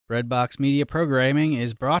Breadbox Media programming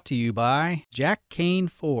is brought to you by Jack Kane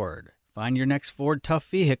Ford. Find your next Ford Tough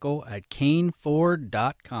vehicle at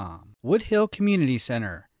caneford.com. Woodhill Community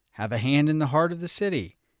Center. Have a hand in the heart of the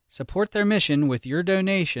city. Support their mission with your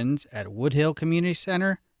donations at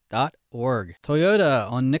woodhillcommunitycenter.org.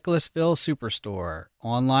 Toyota on Nicholasville Superstore.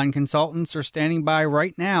 Online consultants are standing by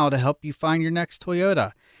right now to help you find your next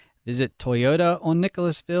Toyota. Visit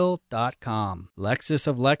toyotaonnicholasville.com. Lexus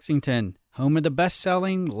of Lexington, home of the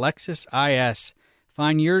best-selling Lexus IS.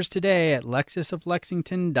 Find yours today at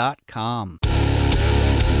lexusoflexington.com.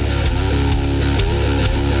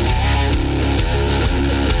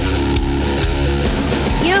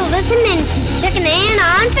 You're listening to Chicken and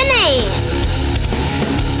on Finance.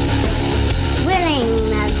 Willing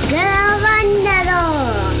the good of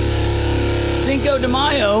Cinco de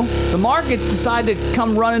Mayo, the markets decide to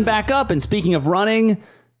come running back up. And speaking of running,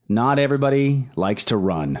 not everybody likes to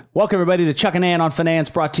run. Welcome, everybody, to Chuck and Ann on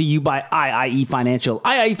Finance, brought to you by IIE Financial.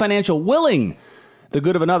 IIE Financial, willing the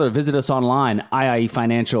good of another. Visit us online,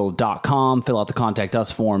 IIEFinancial.com. Fill out the Contact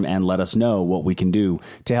Us form and let us know what we can do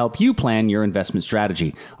to help you plan your investment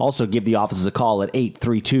strategy. Also, give the offices a call at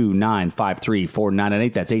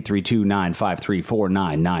 832-953-4998. That's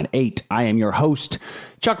 832-953-4998. I am your host,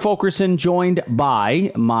 Chuck Fulkerson, joined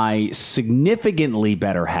by my significantly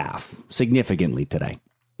better half. Significantly today.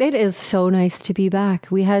 It is so nice to be back.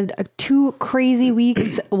 We had 2 crazy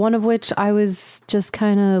weeks, one of which I was just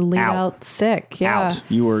kind of laid out sick. Yeah. Out.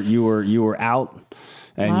 You were out.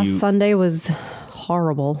 And Last Sunday was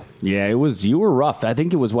horrible. Yeah, you were rough. I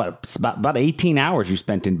think it was about 18 hours you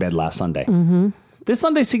spent in bed last Sunday. Mm-hmm. This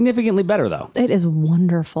Sunday's significantly better though. It is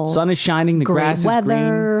wonderful. Sun is shining, the Great grass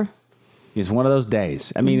weather. is green. It's one of those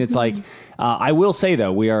days. I mean, it's like, I will say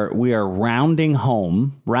though, we are rounding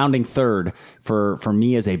third for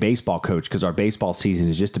me as a baseball coach, because our baseball season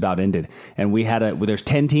is just about ended. And there's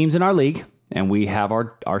 10 teams in our league, and we have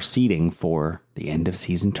our seeding for the end of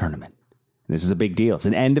season tournament. This is a big deal. It's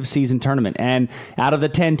an end of season tournament. And out of the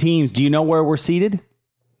 10 teams, do you know where we're seated?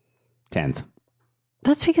 10th.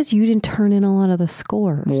 That's because you didn't turn in a lot of the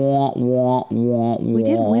scores. We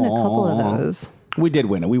did win a couple of those. We did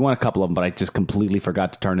win it. We won a couple of them, but I just completely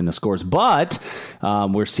forgot to turn in the scores. But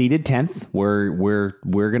we're seeded 10th. We're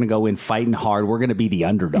going to go in fighting hard. We're going to be the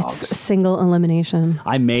underdogs. It's single elimination.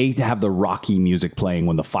 I may have the Rocky music playing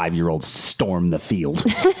when the 5-year-olds storm the field.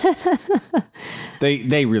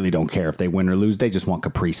 They really don't care if they win or lose. They just want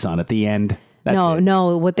Capri Sun at the end.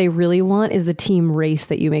 No. What they really want is the team race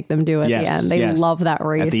that you make them do at the end. They love that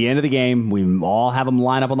race. At the end of the game, we all have them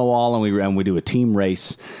line up on the wall, and we do a team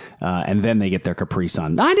race. And then they get their Capri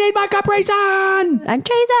Sun. I need my Capri Sun! And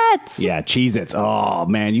Cheez-Its! Yeah, Cheez-Its. Oh,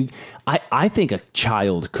 man. I think a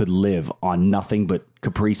child could live on nothing but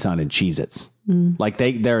Capri Sun and Cheez-Its. Like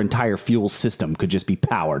their entire fuel system could just be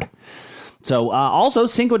powered. So, also,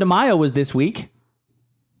 Cinco de Mayo was this week.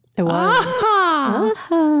 It was.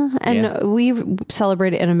 And we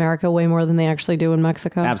celebrate it in America way more than they actually do in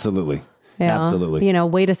Mexico. Absolutely. Yeah. Absolutely.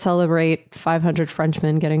 Way to celebrate 500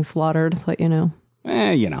 Frenchmen getting slaughtered, but I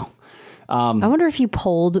wonder if you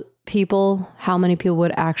polled people, how many people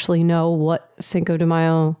would actually know what Cinco de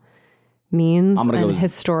Mayo means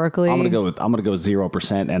historically. I'm gonna go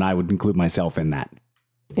 0%, and I would include myself in that.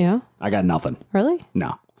 Yeah. I got nothing. Really?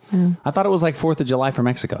 No. Yeah. I thought it was like 4th of July for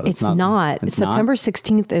Mexico. It's not. September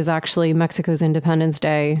 16th is actually Mexico's Independence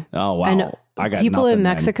Day. Oh, wow. And people in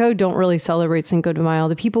Mexico don't really celebrate Cinco de Mayo.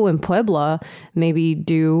 The people in Puebla maybe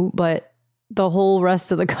do, but the whole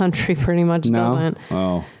rest of the country pretty much doesn't.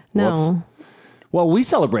 Oh. No. Whoops. Well, we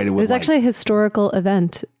celebrated with... It was actually a historical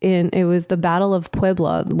event. It was the Battle of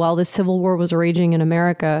Puebla. While the Civil War was raging in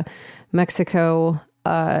America, Mexico,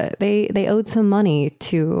 they owed some money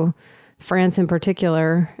to France in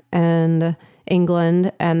particular and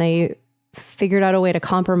England, and they figured out a way to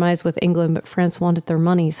compromise with England, but France wanted their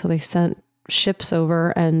money, so they sent ships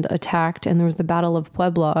over and attacked, and there was the Battle of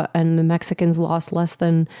Puebla, and the Mexicans lost less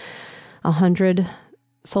than 100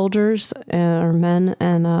 soldiers or men,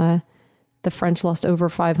 and the French lost over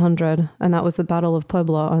 500, and that was the Battle of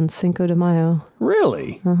Puebla on Cinco de Mayo.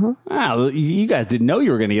 Really? Uh-huh. Wow, you guys didn't know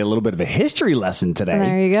you were going to get a little bit of a history lesson today. And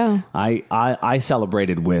there you go. I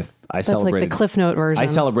celebrated with... That's like the Cliff Note version. I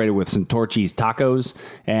celebrated with some Torchy's tacos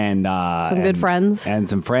and... some good friends. And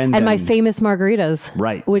some friends. And my famous margaritas.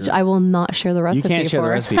 Right. Which I will not share the recipe for. You can't share the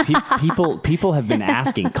recipe. People have been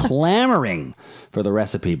asking, clamoring for the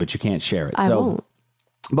recipe, but you can't share it. I won't.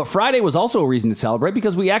 But Friday was also a reason to celebrate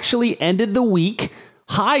because we actually ended the week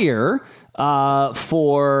higher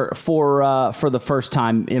for the first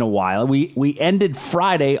time in a while. We ended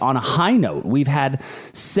Friday on a high note. We've had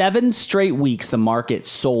 7 straight weeks the market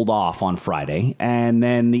sold off on Friday, and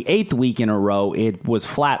then the 8th week in a row it was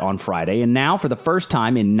flat on Friday. And now for the first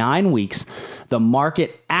time in 9 weeks, the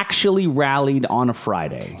market actually rallied on a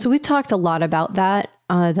Friday. So we talked a lot about that,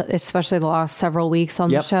 especially the last several weeks on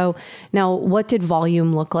the show. Now, what did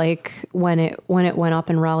volume look like when it went up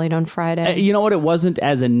and rallied on Friday? You know what? It wasn't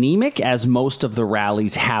as anemic as most of the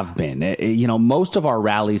rallies have been. Most of our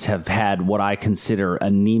rallies have had what I consider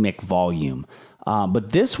anemic volume,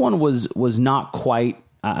 but this one was not quite.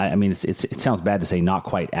 It sounds bad to say not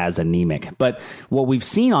quite as anemic, but what we've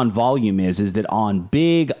seen on volume is that on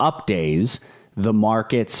big up days, the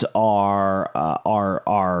markets are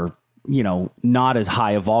not as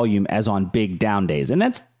high a volume as on big down days, and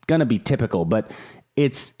that's going to be typical. But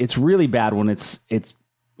it's really bad when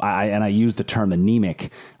I use the term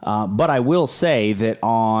anemic. But I will say that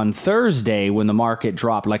on Thursday when the market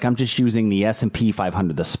dropped, like I'm just using the S&P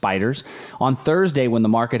 500, the spiders. On Thursday when the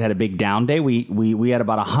market had a big down day, we had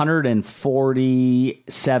about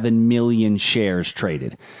 147 million shares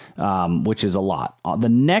traded, which is a lot. The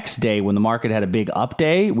next day when the market had a big up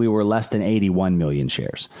day, we were less than 81 million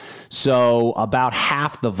shares. So about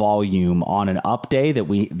half the volume on an up day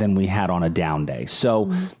than we had on a down day.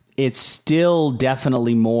 So it's still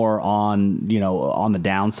definitely more on the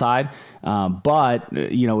downside, but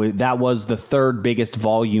that was the 3rd biggest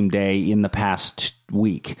volume day in the past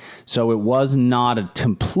week. So it was not a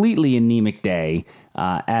completely anemic day,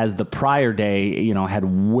 as the prior day had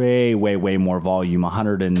way more volume,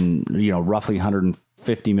 roughly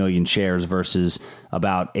 150 million shares versus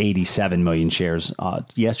about 87 million shares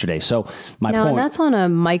yesterday. So my point, and that's on a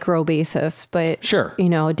micro basis, but sure,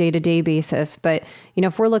 a day-to-day basis. But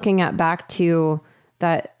if we're looking at back to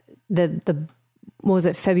that, the what was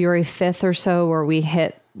it, February 5th or so, where we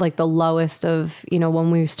hit like the lowest of when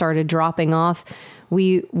we started dropping off,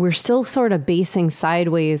 we're still sort of basing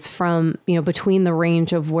sideways from between the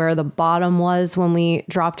range of where the bottom was when we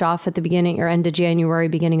dropped off at the beginning or end of January,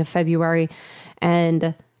 beginning of February,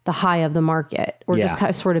 and the high of the market. We're just kind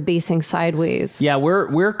of sort of basing sideways. Yeah,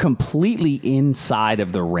 we're completely inside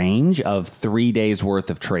of the range of 3 days worth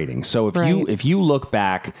of trading. So if you look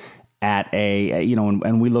back at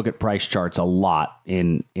and we look at price charts a lot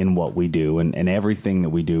in what we do, and everything that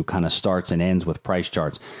we do kind of starts and ends with price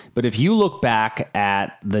charts. But if you look back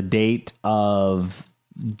at the date of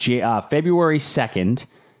February 2nd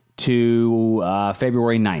to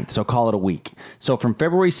February 9th, so call it a week. So from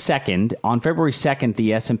February 2nd, on February 2nd,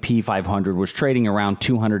 the S&P 500 was trading around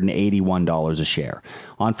 $281 a share.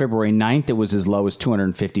 On February 9th, it was as low as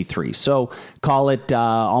 $253. So call it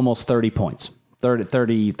almost 30 points,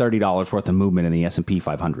 $30 worth of movement in the S&P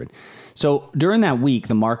 500. So during that week,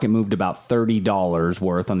 the market moved about $30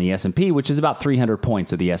 worth on the S&P, which is about 300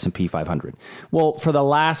 points of the S&P 500. Well, for the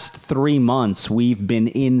last 3 months, we've been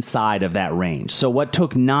inside of that range. So what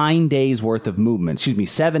took 7 days worth of movement,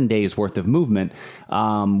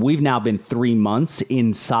 we've now been 3 months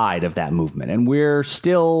inside of that movement. And we're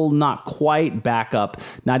still not quite back up,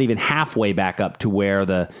 not even halfway back up to where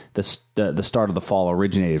the start of the fall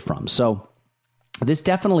originated from. So this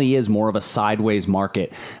definitely is more of a sideways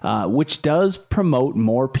market, which does promote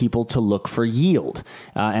more people to look for yield.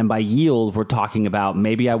 And by yield, we're talking about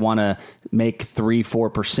maybe I want to make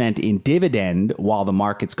 3-4% in dividend while the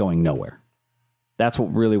market's going nowhere. That's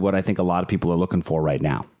what I think a lot of people are looking for right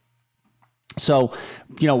now. So,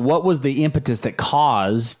 what was the impetus that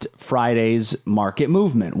caused Friday's market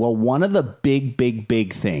movement? Well, one of the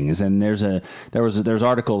big things, and there's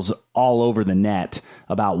articles all over the net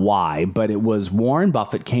about why, but it was Warren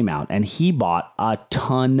Buffett came out and he bought a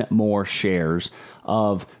ton more shares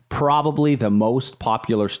of probably the most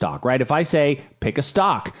popular stock, right? If I say pick a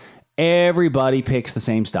stock, everybody picks the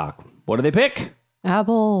same stock. What do they pick?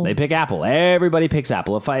 Apple. They pick Apple. Everybody picks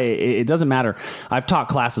Apple. It doesn't matter. I've taught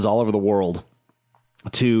classes all over the world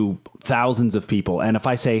to thousands of people. And if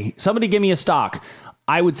I say, somebody give me a stock,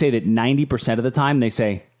 I would say that 90% of the time they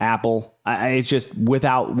say Apple. It's just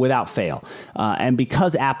without fail. And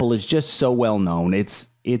because Apple is just so well known,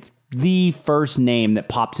 it's the first name that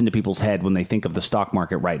pops into people's head when they think of the stock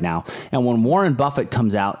market right now. And when Warren Buffett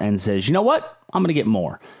comes out and says, you know what? I'm going to get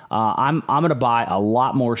more. I'm going to buy a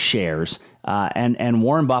lot more shares. And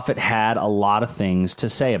Warren Buffett had a lot of things to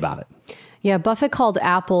say about it. Yeah, Buffett called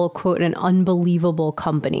Apple, quote, an unbelievable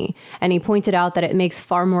company. And he pointed out that it makes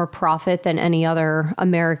far more profit than any other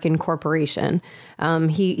American corporation.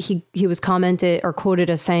 He was commented or quoted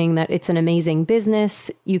as saying that it's an amazing business.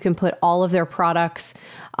 You can put all of their products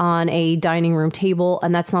on a dining room table,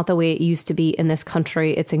 and that's not the way it used to be in this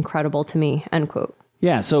country. It's incredible to me, end quote.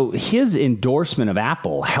 Yeah, so his endorsement of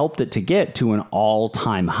Apple helped it to get to an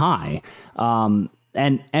all-time high.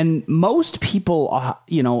 And most people,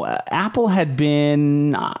 Apple had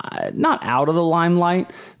been not out of the limelight,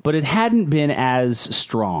 but it hadn't been as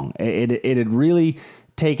strong. It had really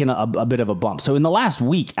taken a bit of a bump. So in the last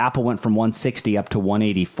week, Apple went from 160 up to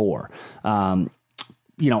 184.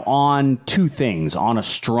 On two things: on a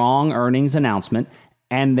strong earnings announcement,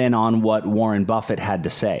 and then on what Warren Buffett had to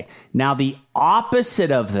say. Now, the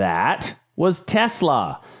opposite of that was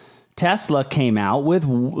Tesla. Tesla came out with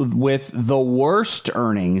the worst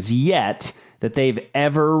earnings yet that they've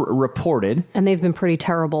ever reported. And they've been pretty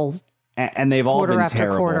terrible. And they've all been after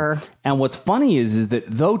terrible. Quarter. And what's funny is that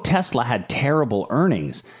though Tesla had terrible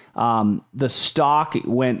earnings, the stock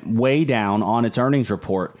went way down on its earnings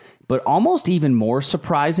report. But almost even more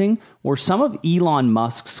surprising were some of Elon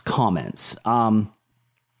Musk's comments. Elon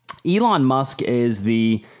Musk is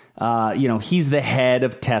he's the head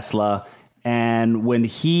of Tesla. And when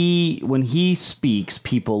he speaks,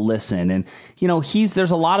 people listen. And,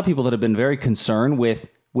 there's a lot of people that have been very concerned with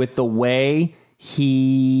the way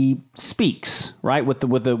he speaks, right? With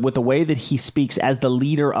the way that he speaks as the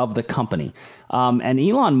leader of the company. And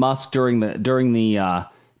Elon Musk during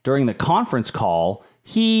the conference call,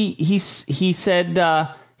 he said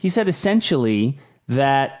essentially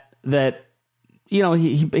that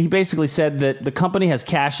he basically said that the company has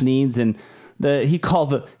cash needs, and he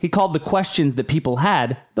called the questions that people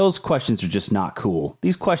had, those questions are just not cool.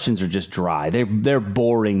 These questions are just dry. They're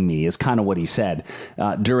boring me, is kind of what he said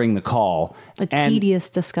during the call. Tedious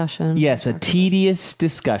discussion. Yes, a tedious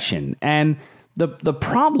discussion. And the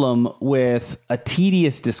problem with a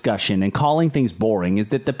tedious discussion and calling things boring is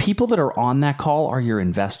that the people that are on that call are your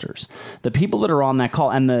investors. The people that are on that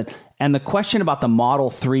call, and the question about the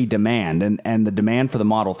Model 3 demand and the demand for the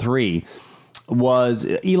Model 3 was,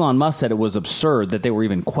 Elon Musk said it was absurd that they were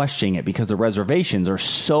even questioning it because the reservations are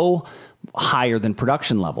so higher than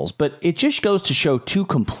production levels. But it just goes to show two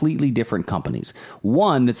completely different companies.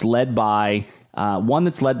 One that's led by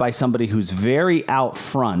somebody who's very out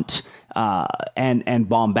front and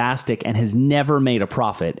bombastic and has never made a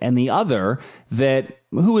profit, and the other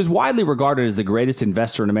who is widely regarded as the greatest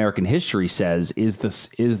investor in American history says is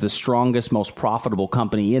the strongest, most profitable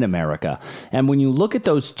company in America. And when you look at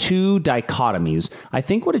those two dichotomies, I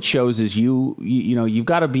think what it shows is you've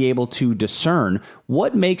got to be able to discern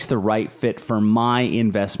what makes the right fit for my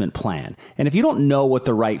investment plan. And if you don't know what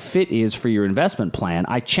the right fit is for your investment plan,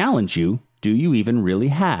 I challenge you, do you even really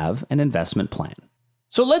have an investment plan?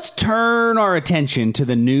 So let's turn our attention to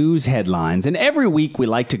the news headlines. And every week we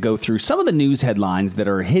like to go through some of the news headlines that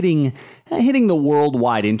are hitting the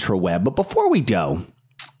worldwide intraweb. But before we go,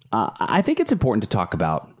 I think it's important to talk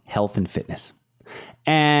about health and fitness.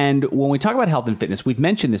 And when we talk about health and fitness, we've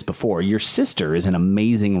mentioned this before. Your sister is an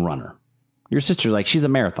amazing runner. Your sister's she's a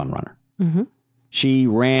marathon runner. Mm-hmm. She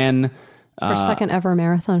ran... Her second ever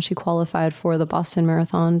marathon. She qualified for the Boston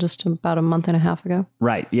Marathon just about a month and a half ago.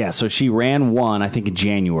 Right. Yeah. So she ran one, I think in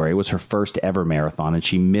January. It was her first ever marathon, and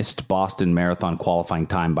she missed Boston Marathon qualifying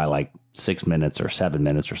time by 6 minutes or 7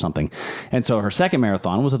 minutes or something. And so her second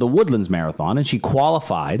marathon was at the Woodlands Marathon, and she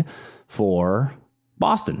qualified for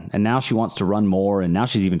Boston. And now she wants to run more. And now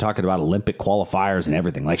she's even talking about Olympic qualifiers and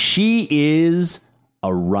everything. She is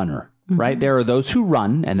a runner, mm-hmm. right? There are those who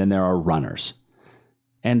run, and then there are runners.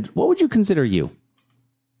 And what would you consider you?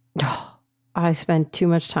 I spent too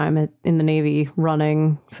much time in the Navy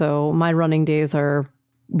running, so my running days are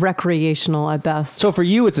recreational at best. So for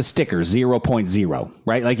you, it's a sticker, 0.0,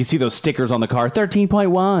 right? You see those stickers on the car,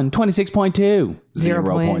 13.1, 26.2,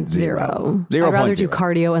 0.0. I'd rather do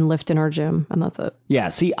cardio and lift in our gym, and that's it. Yeah,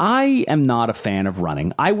 see, I am not a fan of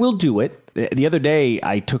running. I will do it. The other day,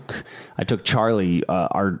 I took Charlie,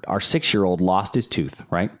 our 6-year-old lost his tooth,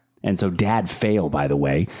 right? And so Dad failed, by the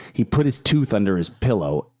way. He put his tooth under his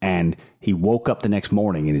pillow, and he woke up the next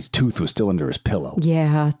morning, and his tooth was still under his pillow.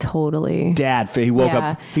 Yeah, totally. He woke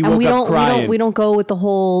up. He woke up crying. We don't go with the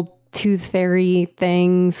whole tooth fairy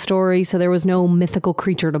thing story, so there was no mythical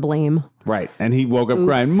creature to blame. Right. And he woke up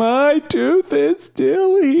crying, my tooth is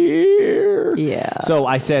still here. Yeah. So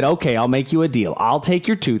I said, okay, I'll make you a deal. I'll take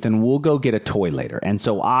your tooth and we'll go get a toy later. And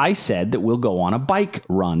so I said that we'll go on a bike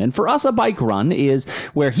run. And for us, a bike run is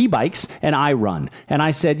where he bikes and I run. And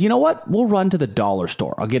I said, you know what? We'll run to the dollar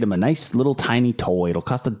store. I'll get him a nice little tiny toy. It'll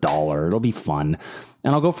cost $1. It'll be fun.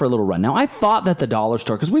 And I'll go for a little run. Now, I thought that the dollar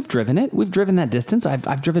store, because we've driven that distance.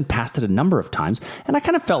 I've driven past it a number of times. And I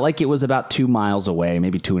kind of felt like it was about 2 miles away,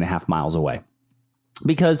 maybe 2.5 miles away.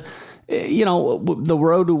 Because, you know, the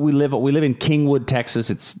road we live in Kingwood, Texas.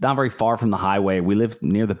 It's not very far from the highway. We live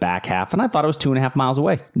near the back half. And I thought it was 2.5 miles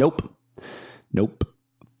away. Nope.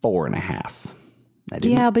 4.5.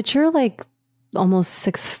 Yeah, but you're like almost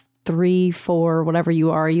 6'3", 4", whatever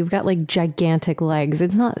you are. You've got like gigantic legs.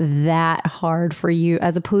 It's not that hard for you,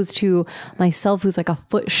 as opposed to myself, who's like a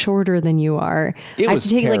foot shorter than you are. I have to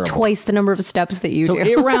take like twice the number of steps that you do. So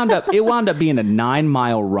it wound up being a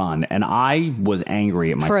 9-mile run, and I was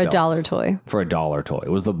angry at myself. For a dollar toy. For a dollar toy.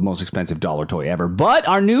 It was the most expensive dollar toy ever. But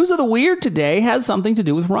our news of the weird today has something to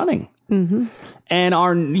do with running. Mm-hmm.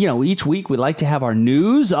 And each week we like to have our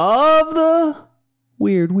news of the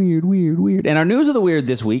weird. And our news of the weird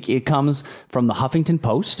this week, it comes from the Huffington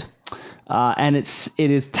Post. And it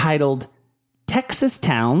is titled Texas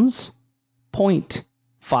Towns Point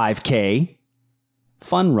 5K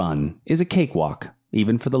Fun Run is a Cakewalk,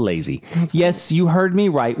 even for the lazy. Yes, you heard me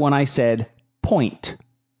right when I said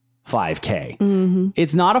 0.5K. Mm-hmm.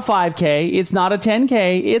 It's not a 5K. It's not a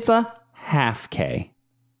 10K. It's a half K.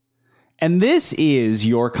 And this is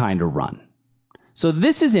your kind of run. So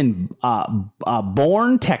this is in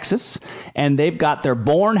Bourne, Texas, and they've got their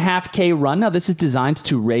Bourne Half K run. Now, this is designed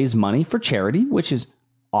to raise money for charity, which is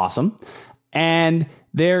awesome. And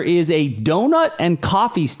there is a donut and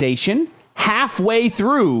coffee station halfway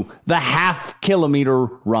through the half-kilometer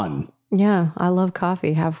run. Yeah, I love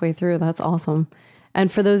coffee halfway through. That's awesome.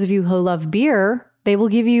 And for those of you who love beer, they will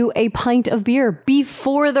give you a pint of beer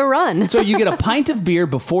before the run. So you get a pint of beer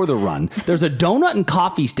before the run. There's a donut and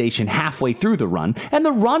coffee station halfway through the run. And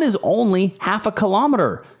the run is only half a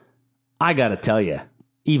kilometer. I got to tell you,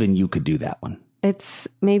 even you could do that one. It's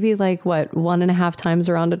maybe like, 1.5 times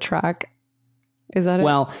around a track? Is that it?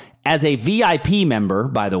 Well, as a VIP member,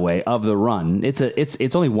 by the way, of the run,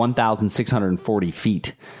 it's only 1,640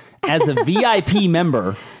 feet. As a VIP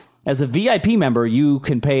member... As a VIP member, you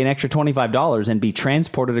can pay an extra $25 and be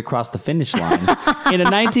transported across the finish line in a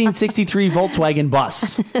 1963 Volkswagen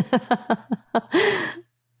bus.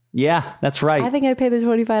 Yeah, that's right. I think I'd pay the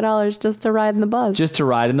 $25 just to ride in the bus. Just to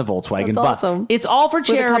ride in the Volkswagen bus. Awesome. It's all for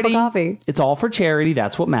charity. With a cup of coffee. It's all for charity.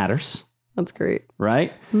 That's what matters. That's great.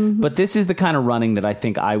 Right? Mm-hmm. But this is the kind of running that I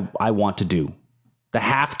think I want to do. The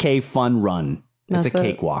half K fun run. It's a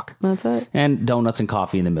cakewalk. That's it. And donuts and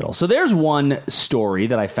coffee in the middle. So there's one story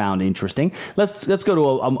that I found interesting. Let's go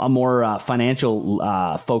to a more financial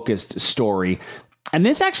focused story. And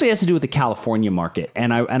this actually has to do with the California market.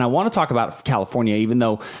 And I want to talk about California, even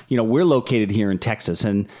though, we're located here in Texas.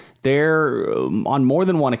 And there, on more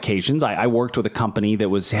than one occasions, I worked with a company that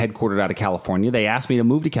was headquartered out of California. They asked me to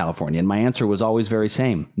move to California, and my answer was always very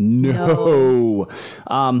same. No.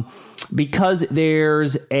 Because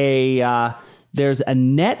there's a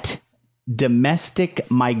net domestic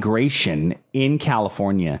migration in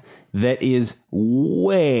California that is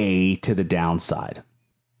way to the downside.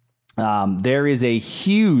 There is a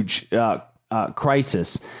huge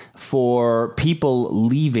crisis for people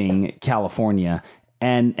leaving California,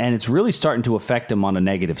 and it's really starting to affect them on a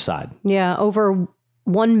negative side. Yeah, over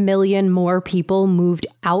 1 million more people moved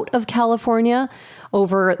out of California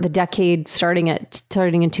over the decade starting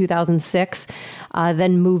in 2006,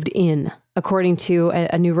 then moved in, according to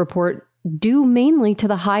a new report, due mainly to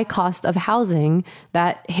the high cost of housing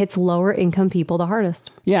that hits lower income people the hardest.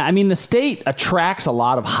 Yeah, I mean, the state attracts a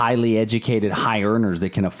lot of highly educated, high earners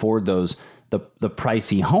that can afford the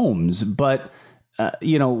pricey homes. But,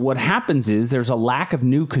 what happens is there's a lack of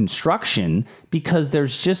new construction because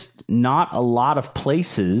there's just not a lot of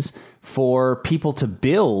places for people to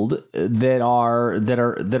build that are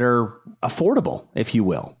affordable, if you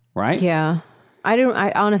will, right? Yeah.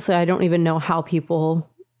 I honestly don't even know how people,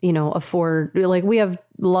 afford, like, we have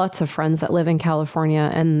lots of friends that live in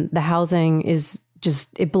California, and the housing is just,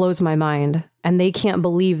 it blows my mind. And they can't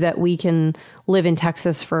believe that we can live in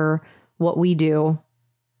Texas for what we do.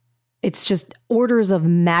 It's just orders of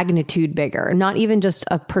magnitude bigger, not even just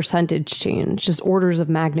a percentage change, just orders of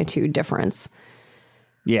magnitude difference.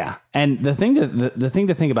 Yeah. And the thing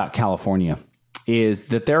to think about California is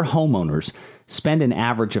that their homeowners spend an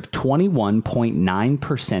average of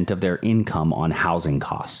 21.9% of their income on housing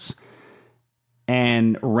costs.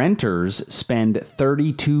 and renters spend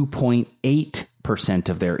 32.8%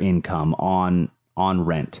 of their income on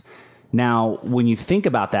rent. Now, when you think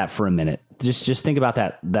about that for a minute, just think about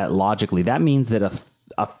that logically. That means that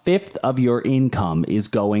a fifth of your income is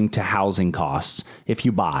going to housing costs if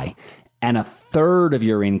you buy, and a third of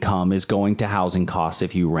your income is going to housing costs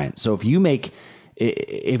if you rent. So if you make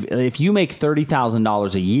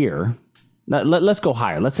 $30,000 a year, let's go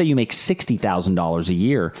higher. Let's say you make $60,000 a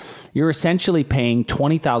year. You're essentially paying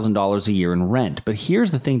 $20,000 a year in rent. But here's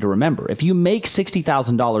the thing to remember. If you make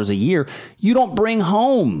 $60,000 a year, you don't bring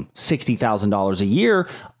home $60,000 a year.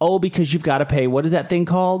 Oh, because you've got to pay, what is that thing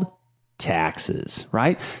called? Taxes,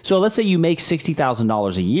 right? So let's say you make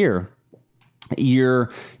 $60,000 a year.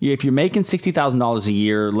 If you're making $60,000 a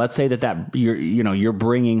year, let's say that you're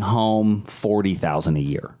bringing home $40,000 a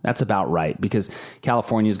year. That's about right, because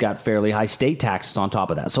California's got fairly high state taxes on top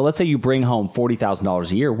of that. So let's say you bring home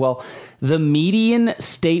 $40,000 a year. Well, the median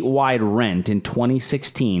statewide rent in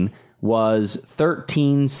 2016 was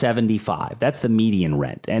 $1,375. That's the median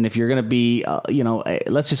rent. And if you're going to be,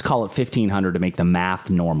 let's just call it $1,500 to make the math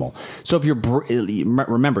normal. So if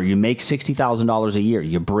remember, you make $60,000 a year,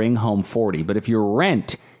 you bring home $40,000. But if your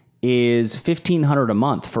rent is $1,500 a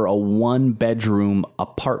month for a 1-bedroom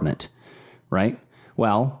apartment, right?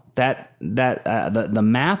 Well, the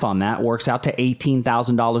math on that works out to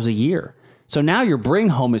 $18,000 a year. So now your bring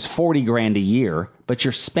home is $40,000 a year, but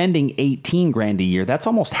you're spending $18,000 a year. That's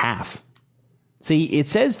almost half. See, it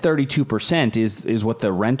says 32% is what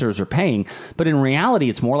the renters are paying, but in reality,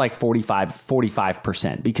 it's more like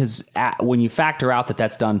 45%, because when you factor out that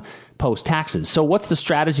that's done post taxes. So what's the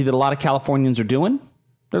strategy that a lot of Californians are doing?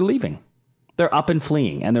 They're leaving. They're up and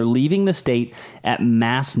fleeing, and they're leaving the state at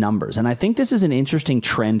mass numbers. And I think this is an interesting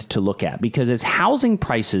trend to look at, because as housing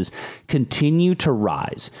prices continue to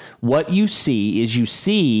rise, what you see is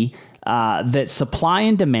that supply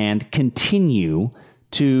and demand continue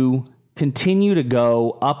to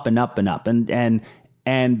go up and up and up. And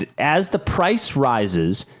as the price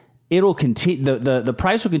rises, it'll continue. The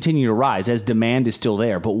price will continue to rise as demand is still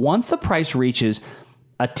there. But once the price reaches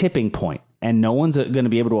a tipping point, and no one's going to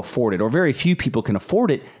be able to afford it, or very few people can afford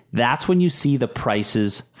it, that's when you see the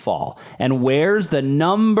prices fall. And where's the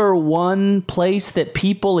number one place that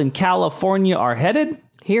people in California are headed?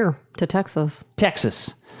 Here, to Texas.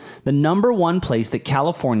 Texas. The number one place that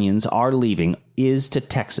Californians are leaving is to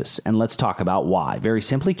Texas. And let's talk about why. Very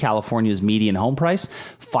simply, California's median home price,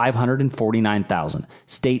 $549,000.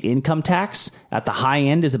 State income tax at the high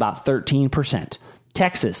end is about 13%.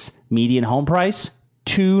 Texas, median home price,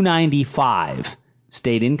 $295.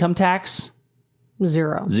 State income tax,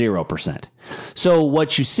 0%. So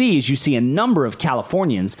what you see is a number of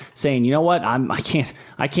Californians saying, you know what, I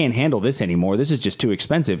can't handle this anymore. This is just too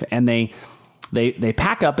expensive. And they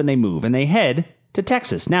pack up and they move and they head to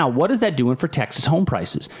Texas. Now, what is that doing for Texas home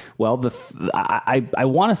prices? Well, I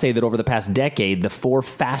want to say that over the past decade, the 4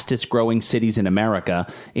 fastest growing cities in America,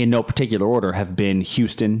 in no particular order, have been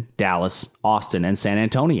Houston, Dallas, Austin, and San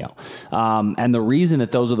Antonio. And the reason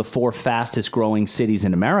that those are the 4 fastest growing cities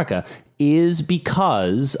in America is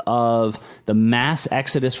because of the mass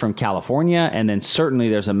exodus from California, and then certainly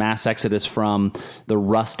there's a mass exodus from the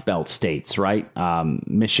Rust Belt states, right?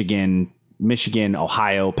 Michigan,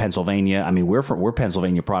 Ohio, Pennsylvania. I mean, we're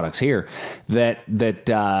Pennsylvania products here that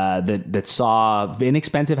saw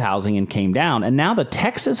inexpensive housing and came down, and now the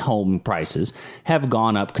Texas home prices have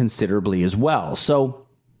gone up considerably as well. So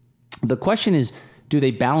the question is, do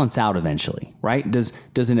they balance out eventually, right? Does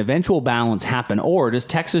an eventual balance happen, or does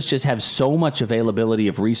Texas just have so much availability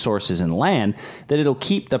of resources and land that it'll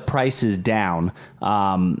keep the prices down,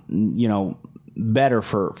 better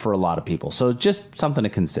for a lot of people? So just something to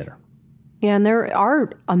consider. Yeah, and there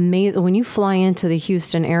are amazing, when you fly into the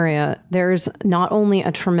Houston area, there's not only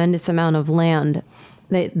a tremendous amount of land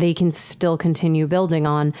that they can still continue building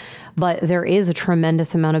on, but there is a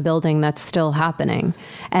tremendous amount of building that's still happening.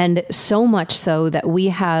 And so much so that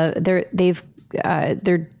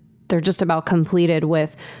they're just about completed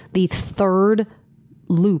with the 3rd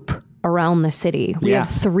loop around the city. We have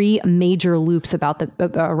 3 major loops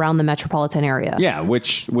around the metropolitan area. Yeah,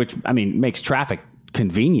 which I mean makes traffic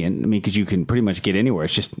convenient. I mean, because you can pretty much get anywhere.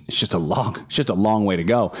 It's just a long way to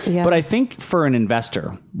go. Yeah. But I think for an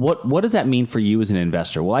investor, what does that mean for you as an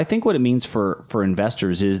investor? Well, I think what it means for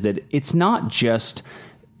investors is that it's not just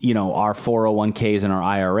our 401ks and our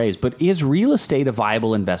IRAs, but is real estate a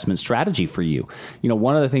viable investment strategy for you?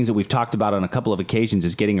 One of the things that we've talked about on a couple of occasions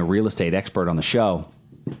is getting a real estate expert on the show.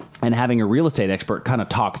 and having a real estate expert kind of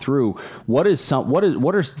talk through what are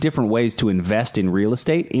different ways to invest in real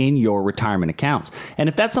estate in your retirement accounts. And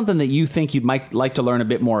if that's something that you think you might like to learn a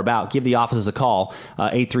bit more about, give the offices a call,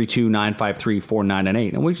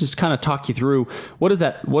 832-953-4998, and we just kind of talk you through what does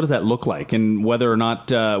that look like, and whether or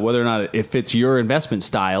not it fits your investment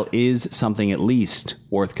style is something at least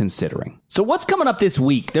worth considering. So what's coming up this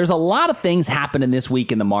week? There's a lot of things happening this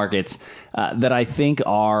week in the markets that I think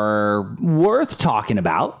are worth talking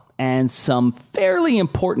about, and some fairly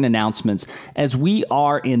important announcements as we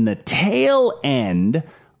are in the tail end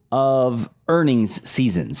of earnings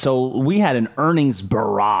season. So we had an earnings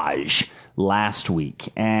barrage last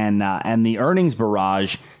week, and the earnings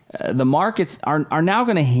barrage, the markets are now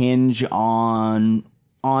going to hinge on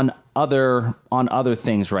other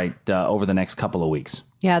things over the next couple of weeks.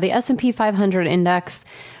 Yeah, the S&P 500 index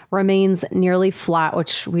remains nearly flat,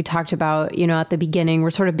 which we talked about, at the beginning.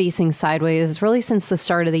 We're sort of basing sideways really since the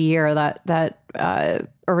start of the year, that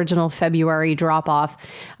original February drop off,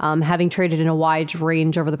 having traded in a wide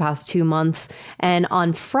range over the past 2 months. And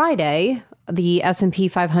on Friday, the S&P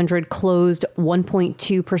 500 closed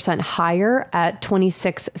 1.2% higher at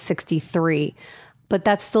 2663, but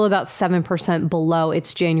that's still about 7% below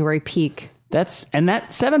its January peak. That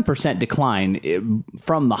 7% decline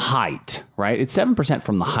from the height, right? It's 7%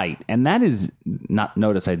 from the height. And that is not,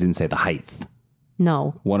 notice I didn't say the height.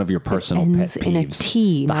 No. One of your personal pet peeves. In a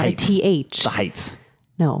T, not a TH. The height.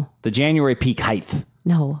 No. The January peak height.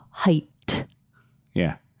 No, height.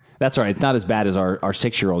 Yeah. That's all right. It's not as bad as our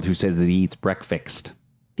 6-year-old who says that he eats breakfast.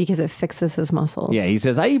 Because it fixes his muscles. Yeah, he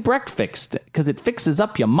says, I eat breakfast because it fixes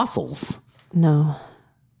up your muscles. No.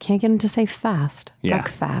 Can't get him to say fast. Yeah.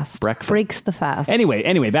 Breakfast. Breaks the fast.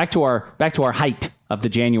 Anyway, back to our height of the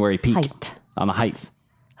January peak. Height. On the height.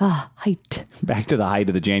 Height. Back to the height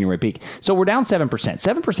of the January peak. So we're down 7%.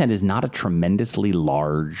 7% is not a tremendously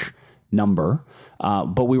large number,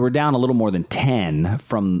 but we were down a little more than 10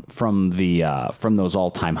 from those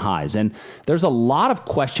all-time highs. And there's a lot of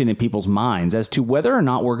question in people's minds as to whether or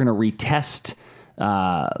not we're going to retest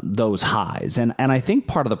those highs. And I think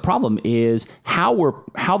part of the problem is how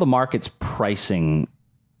the market's pricing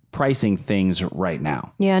things right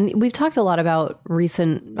now. Yeah, and we've talked a lot about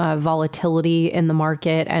recent volatility in the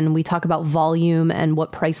market, and we talk about volume and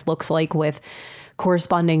what price looks like with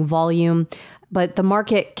corresponding volume. But the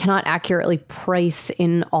market cannot accurately price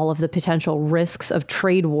in all of the potential risks of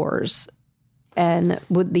trade wars. And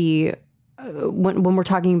with the when we're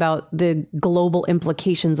talking about the global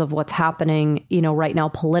implications of what's happening, right now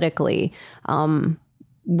politically,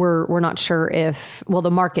 we're not sure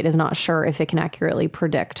the market is not sure if it can accurately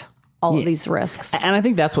predict all of these risks. And I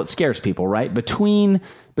think that's what scares people, right? Between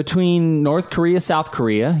North Korea, South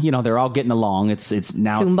Korea, they're all getting along. It's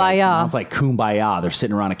now Kumbaya. It's like Kumbaya. They're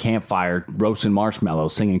sitting around a campfire, roasting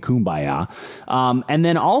marshmallows, singing Kumbaya. And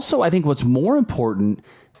then also, I think what's more important,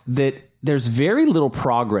 that there's very little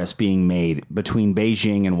progress being made between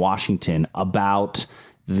Beijing and Washington about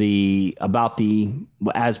the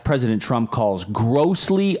as President Trump calls,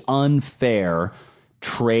 grossly unfair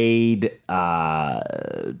trade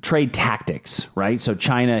tactics, right? So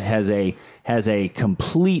China has a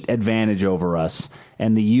complete advantage over us,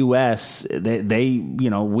 and the U.S.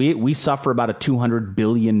 we suffer about a $200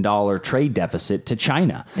 billion trade deficit to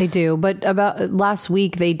China. They do, but about last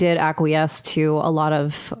week they did acquiesce to a lot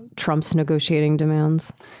of Trump's negotiating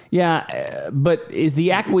demands. Yeah, but is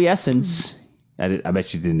the acquiescence? I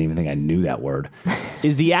bet you didn't even think I knew that word.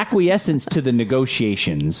 Is the acquiescence to the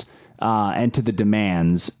negotiations and to the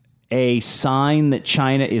demands a sign that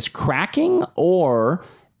China is cracking, or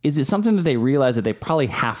is it something that they realize that they probably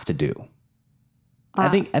have to do? I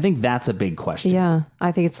think that's a big question. Yeah,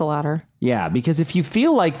 I think it's the latter. Yeah, because if you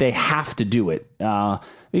feel like they have to do it,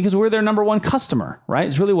 because we're their number one customer, right?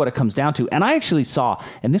 It's really what it comes down to. And I actually saw,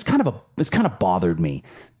 and this kind of bothered me.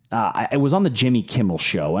 I was on the Jimmy Kimmel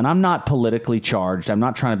show, and I'm not politically charged. I'm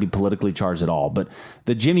not trying to be politically charged at all. But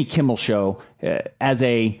the Jimmy Kimmel show,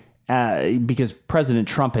 because President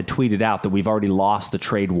Trump had tweeted out that we've already lost the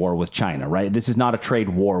trade war with China, right? This is not a trade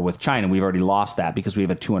war with China. We've already lost that because we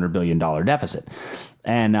have a $200 billion deficit.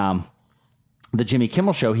 And the Jimmy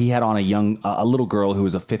Kimmel show, he had on a little girl who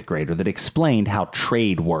was a 5th grader that explained how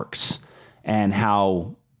trade works and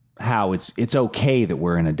how it's okay that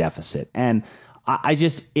we're in a deficit. And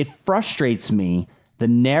it frustrates me, the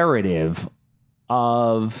narrative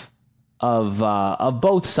of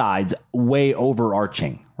both sides, way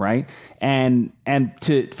overarching, right? And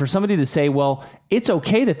for somebody to say, well, it's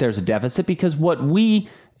okay that there's a deficit because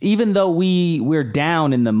even though we're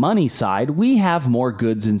down in the money side, we have more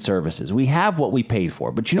goods and services. We have what we paid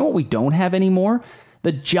for. But you know what we don't have anymore?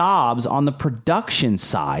 the jobs on the production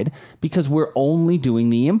side because we're only doing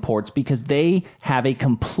the imports because they have a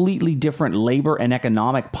completely different labor and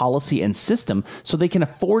economic policy and system, so they can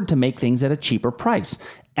afford to make things at a cheaper price.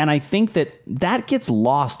 And I think that gets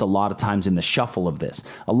lost a lot of times in the shuffle of this.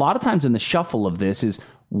 A lot of times in the shuffle of this is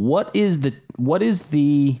what is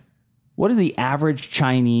the average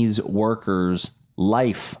Chinese worker's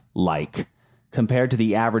life like compared to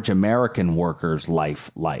the average American worker's life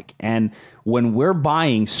like? And when we're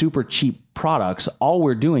buying super cheap products, all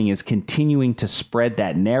we're doing is continuing to spread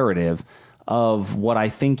that narrative of what I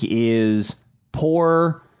think is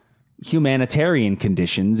poor humanitarian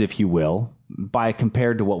conditions, if you will, by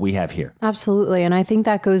compared to what we have here. Absolutely. And I think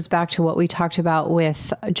that goes back to what we talked about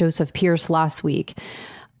with Joseph Pierce last week.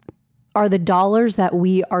 Are the dollars that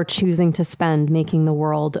we are choosing to spend making the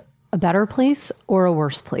world a better place or a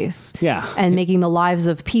worse place? Yeah. And making the lives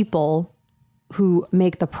of people who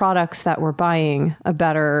make the products that we're buying a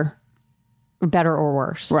better or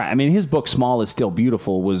worse. Right. I mean, his book, Small is Still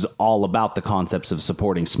Beautiful, was all about the concepts of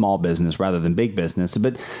supporting small business rather than big business.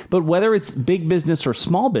 But whether it's big business or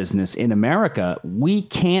small business in America, we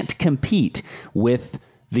can't compete with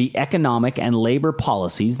the economic and labor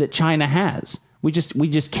policies that China has. We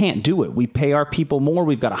just can't do it. We pay our people more.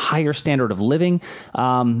 We've got a higher standard of living.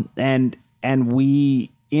 And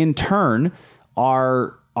we, in turn,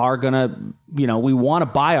 are going to, we want to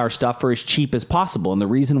buy our stuff for as cheap as possible. And the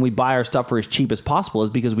reason we buy our stuff for as cheap as possible is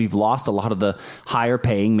because we've lost a lot of the higher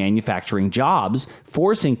paying manufacturing jobs,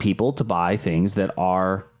 forcing people to buy things that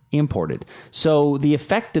are imported. So the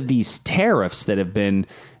effect of these tariffs that have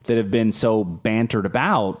been so bantered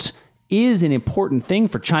about is an important thing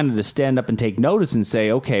for China to stand up and take notice and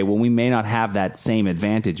say, okay, well, we may not have that same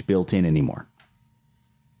advantage built in anymore.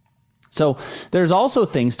 So there's also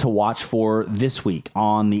things to watch for this week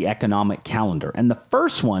on the economic calendar. And the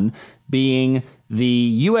first one being the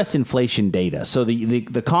U.S. inflation data. So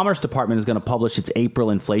the Commerce Department is going to publish its April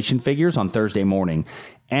inflation figures on Thursday morning.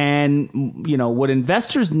 And, what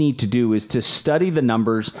investors need to do is to study the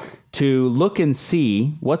numbers to look and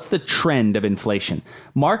see what's the trend of inflation.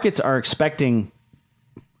 Markets are expecting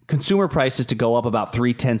consumer prices to go up about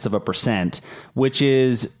 0.3%, which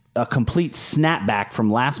is a complete snapback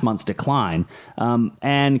from last month's decline.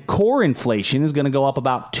 And core inflation is going to go up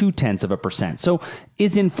about 0.2%. So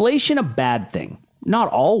is inflation a bad thing? Not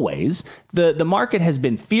always. The market has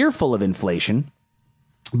been fearful of inflation.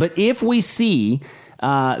 But if we see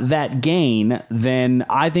that gain, then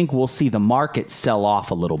I think we'll see the market sell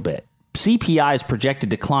off a little bit. CPI is projected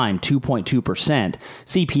to climb 2.2%.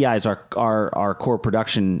 CPI is our core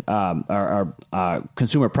production, our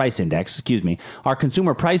consumer price index, our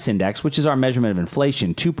consumer price index, which is our measurement of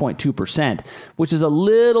inflation, 2.2%, which is a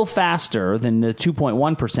little faster than the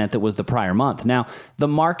 2.1% that was the prior month. Now, the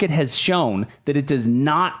market has shown that it does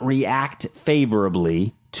not react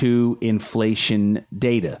favorably to inflation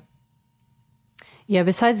data. Yeah,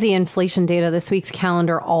 besides the inflation data, this week's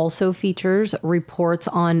calendar also features reports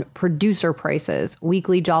on producer prices,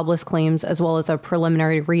 weekly jobless claims, as well as a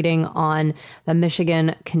preliminary reading on the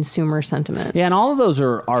Michigan consumer sentiment. Yeah, and all of those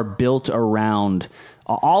are built around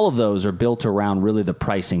really the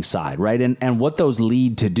pricing side, right? And what those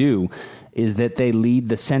lead to do is that they lead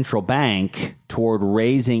the central bank toward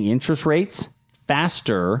raising interest rates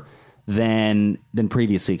faster than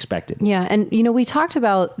previously expected. Yeah. And, we talked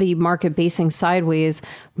about the market basing sideways,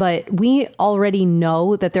 but we already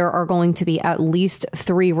know that there are going to be at least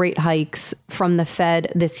 3 rate hikes from the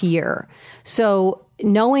Fed this year. So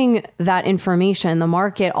knowing that information, the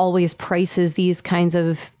market always prices these kinds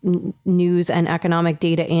of news and economic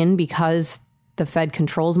data in because the Fed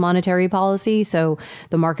controls monetary policy. So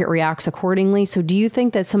the market reacts accordingly. So do you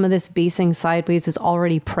think that some of this basing sideways is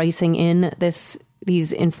already pricing in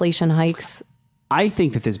these inflation hikes? I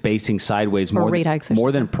think that this basing sideways more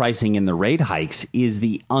than pricing in the rate hikes is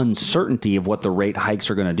the uncertainty of what the rate hikes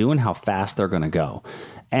are going to do and how fast they're going to go.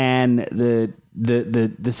 And the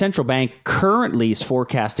central bank currently is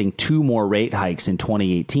forecasting 2 more rate hikes in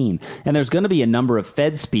 2018. And there's going to be a number of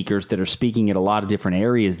Fed speakers that are speaking at a lot of different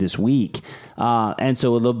areas this week. And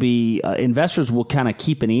so it'll be investors will kind of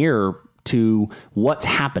keep an ear to what's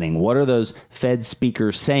happening. What are those Fed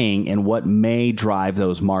speakers saying and what may drive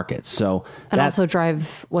those markets? So and also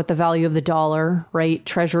drive what the value of the dollar, right?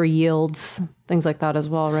 Treasury yields, things like that as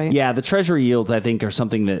well, right? Yeah, the treasury yields, I think, are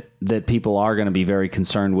something that people are going to be very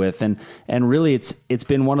concerned with. And really, it's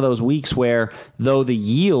been one of those weeks where, though the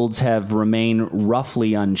yields have remained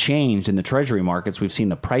roughly unchanged in the treasury markets, we've seen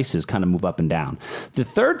the prices kind of move up and down. The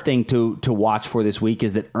third thing to watch for this week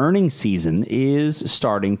is that earnings season is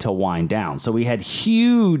starting to wind down. So we had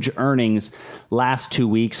huge earnings last 2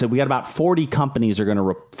 weeks. So we got about 40 companies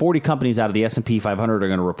out of the S&P 500 are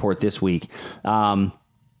going to report this week. Companies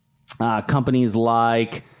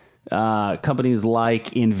like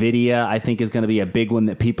NVIDIA, I think, is going to be a big one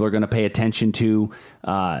that people are going to pay attention to.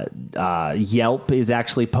 Yelp is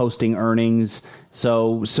actually posting earnings.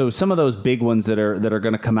 So some of those big ones that are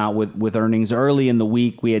going to come out with earnings early in the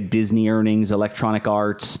week. We had Disney earnings, Electronic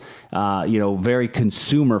Arts, very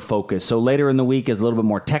consumer focused. So later in the week is a little bit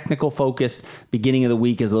more technical focused. Beginning of the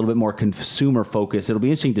week is a little bit more consumer focused. It'll be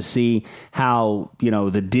interesting to see how,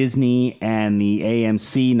 the Disney and the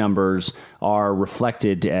AMC numbers are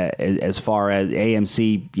reflected as far as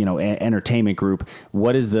AMC, Entertainment Group.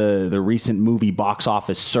 What is the recent movie box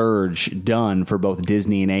office surge done for both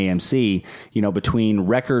Disney and AMC? Between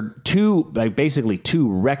two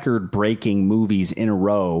record-breaking movies in a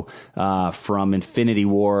row, from Infinity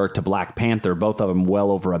War to Black Panther, both of them well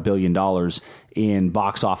over $1 billion in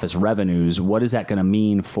box office revenues. What is that going to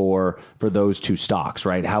mean for those two stocks,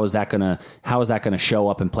 right? How is that going to show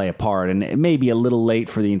up and play a part? And it may be a little late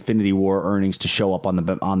for the Infinity War earnings to show up on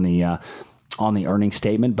the earnings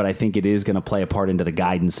statement, but I think it is going to play a part into the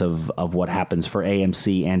guidance of what happens for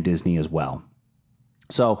AMC and Disney as well.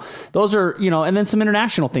 So those are, and then some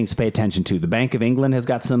international things to pay attention to. The Bank of England has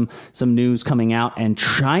got some news coming out, and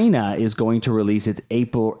China is going to release its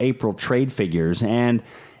April trade figures. And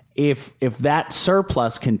if that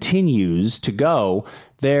surplus continues to go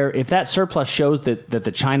there, if that surplus shows that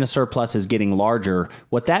the China surplus is getting larger,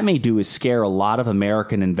 what that may do is scare a lot of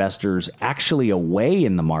American investors actually away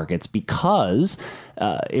in the markets, because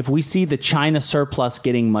if we see the China surplus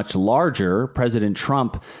getting much larger, President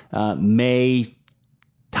Trump may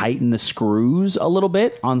tighten the screws a little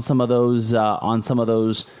bit on some of those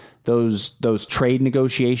trade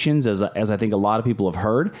negotiations, as I think a lot of people have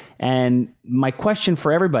heard. And my question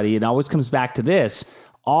for everybody, it always comes back to this: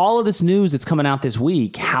 all of this news that's coming out this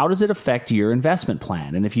week, how does it affect your investment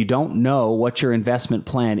plan? And if you don't know what your investment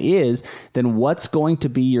plan is, then what's going to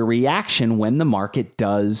be your reaction when the market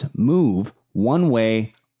does move one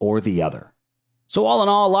way or the other? So all in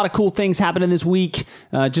all, a lot of cool things happening this week.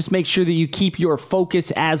 Just make sure that you keep your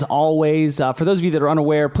focus as always. For those of you that are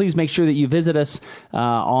unaware, please make sure that you visit us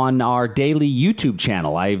on our daily YouTube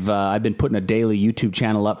channel. I've been putting a daily YouTube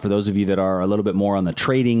channel up for those of you that are a little bit more on the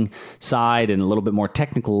trading side and a little bit more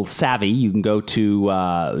technical savvy. You can go to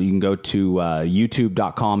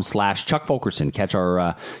youtube.com/Chuck Fulkerson. Catch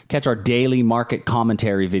our daily market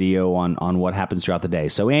commentary video on what happens throughout the day.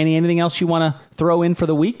 So Annie, anything else you want to throw in for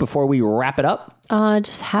the week before we wrap it up?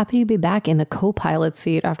 Just happy to be back in the co-pilot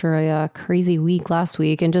seat after a crazy week last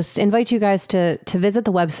week, and just invite you guys to visit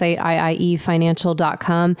the website,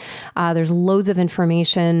 iiefinancial.com. There's loads of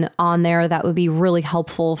information on there that would be really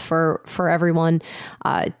helpful for everyone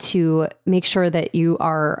to make sure that you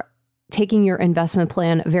are taking your investment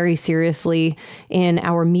plan very seriously. In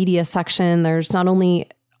our media section, there's not only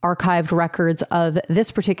archived records of this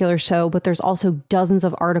particular show, but there's also dozens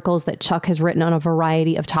of articles that Chuck has written on a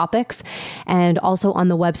variety of topics. And also on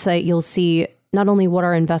the website, you'll see not only what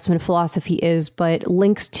our investment philosophy is, but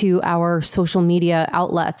links to our social media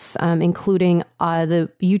outlets, including the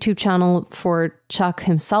YouTube channel for Chuck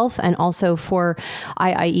himself and also for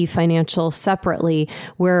IIE Financial separately,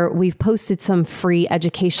 where we've posted some free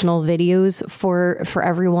educational videos for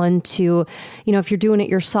everyone to, if you're doing it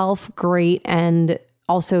yourself, great. And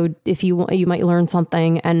also, if you might learn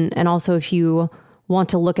something, and also if you want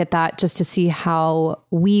to look at that just to see how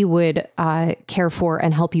we would care for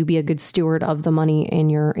and help you be a good steward of the money in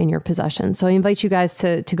your possession. So I invite you guys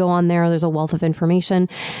to go on there. There's a wealth of information,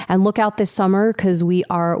 and look out this summer because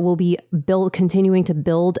we'll be continuing to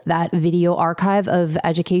build that video archive of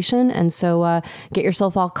education. And so get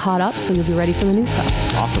yourself all caught up so you'll be ready for the new stuff.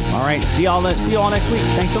 Awesome. All right. See you all next week.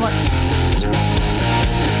 Thanks so much.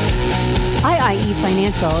 IIE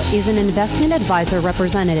Financial is an investment advisor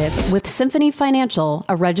representative with Symphony Financial,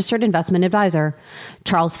 a registered investment advisor.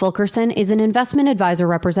 Charles Fulkerson is an investment advisor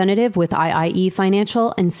representative with IIE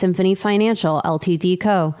Financial and Symphony Financial Ltd.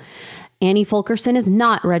 Co. Annie Fulkerson is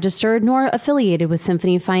not registered nor affiliated with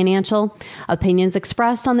Symphony Financial. Opinions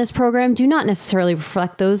expressed on this program do not necessarily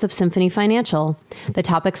reflect those of Symphony Financial. The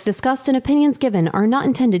topics discussed and opinions given are not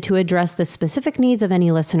intended to address the specific needs of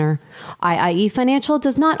any listener. IIE Financial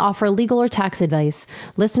does not offer legal or tax advice.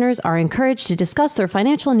 Listeners are encouraged to discuss their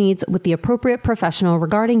financial needs with the appropriate professional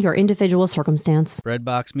regarding your individual circumstance.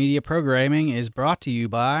 Breadbox Media programming is brought to you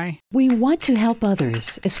by... We want to help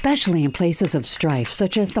others, especially in places of strife,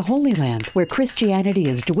 such as the Holy Land, where Christianity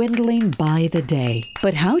is dwindling by the day.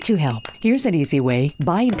 But how to help? Here's an easy way: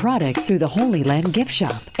 buying products through the Holy Land gift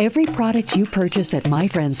shop. Every product you purchase at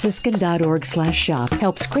myfranciscan.org/shop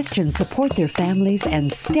helps Christians support their families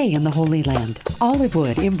and stay in the Holy Land. Olive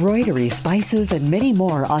wood, embroidery, spices, and many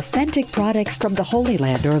more authentic products from the Holy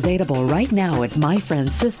Land are available right now at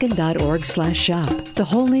myfranciscan.org/shop. The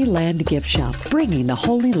Holy Land gift shop, bringing the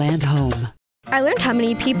Holy Land home. I learned how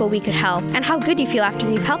many people we could help and how good you feel after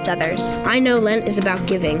you've helped others. I know Lent is about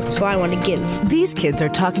giving, so I want to give. These kids are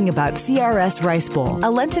talking about CRS Rice Bowl, a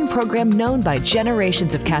Lenten program known by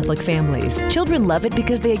generations of Catholic families. Children love it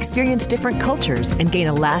because they experience different cultures and gain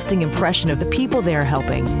a lasting impression of the people they are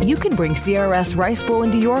helping. You can bring CRS Rice Bowl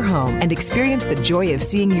into your home and experience the joy of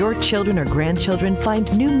seeing your children or grandchildren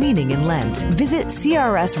find new meaning in Lent. Visit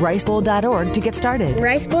crsricebowl.org to get started.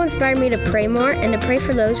 Rice Bowl inspired me to pray more and to pray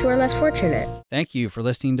for those who are less fortunate. Thank you for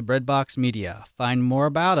listening to Breadbox Media. Find more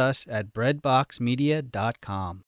about us at breadboxmedia.com.